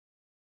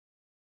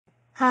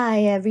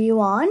Hi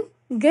everyone,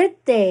 good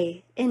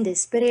day! In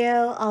this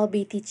video, I'll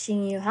be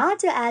teaching you how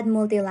to add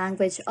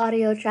multi-language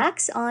audio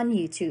tracks on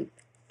YouTube.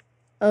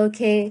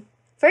 Okay,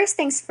 first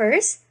things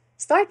first,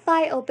 start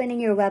by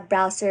opening your web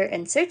browser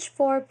and search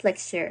for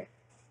Flixshare.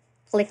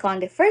 Click on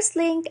the first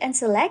link and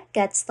select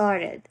Get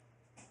Started.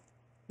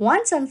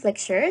 Once on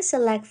Flixshare,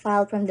 select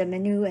File from the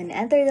menu and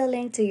enter the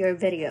link to your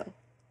video.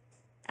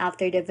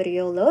 After the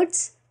video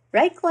loads,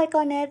 right-click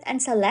on it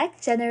and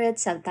select Generate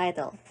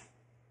Subtitle.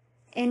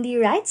 In the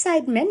right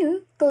side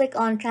menu, click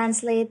on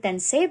Translate, then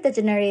save the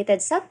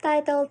generated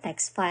subtitle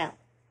text file.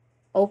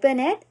 Open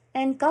it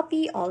and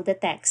copy all the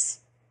text.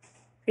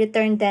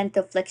 Return then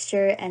to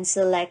Flixshare and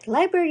select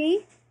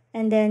Library,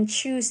 and then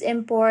choose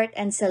Import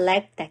and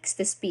select Text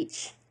to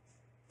Speech.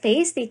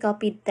 Paste the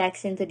copied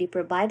text into the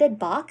provided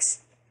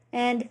box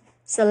and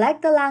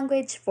select the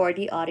language for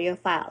the audio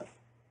file.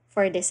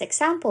 For this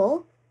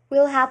example,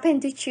 we'll happen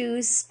to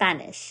choose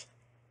Spanish.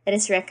 It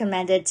is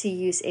recommended to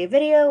use a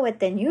video with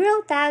the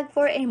neural tag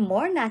for a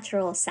more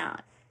natural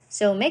sound,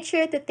 so make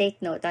sure to take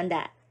note on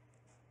that.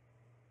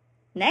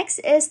 Next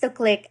is to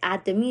click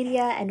Add to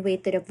Media and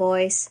wait to the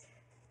voice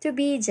to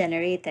be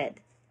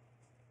generated.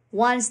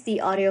 Once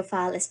the audio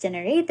file is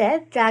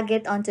generated, drag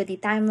it onto the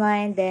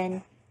timeline,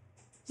 then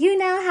you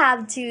now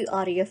have two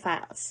audio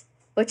files,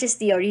 which is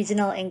the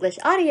original English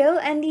audio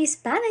and the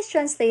Spanish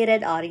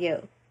translated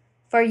audio.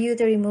 For you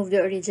to remove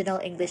the original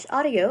English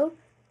audio,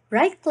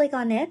 right-click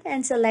on it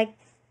and select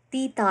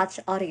Detach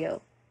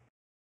Audio.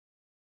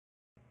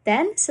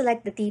 Then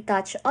select the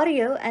Detach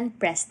Audio and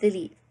press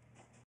Delete.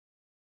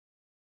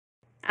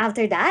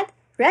 After that,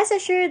 rest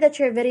assured that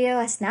your video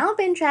has now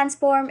been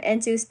transformed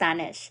into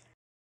Spanish.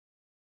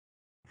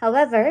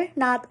 However,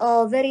 not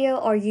all video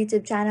or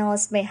YouTube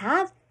channels may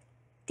have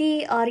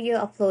the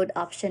audio upload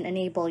option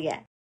enabled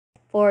yet,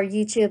 for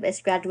YouTube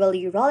is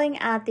gradually rolling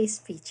out this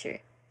feature.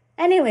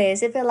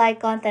 Anyways, if you like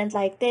content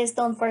like this,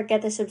 don't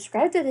forget to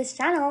subscribe to this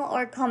channel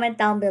or comment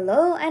down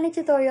below any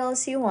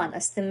tutorials you want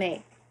us to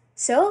make,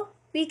 so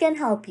we can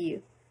help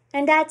you.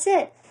 And that's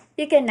it!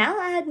 You can now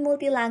add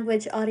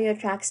multi-language audio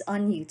tracks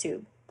on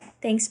YouTube.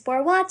 Thanks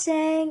for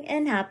watching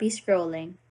and happy scrolling!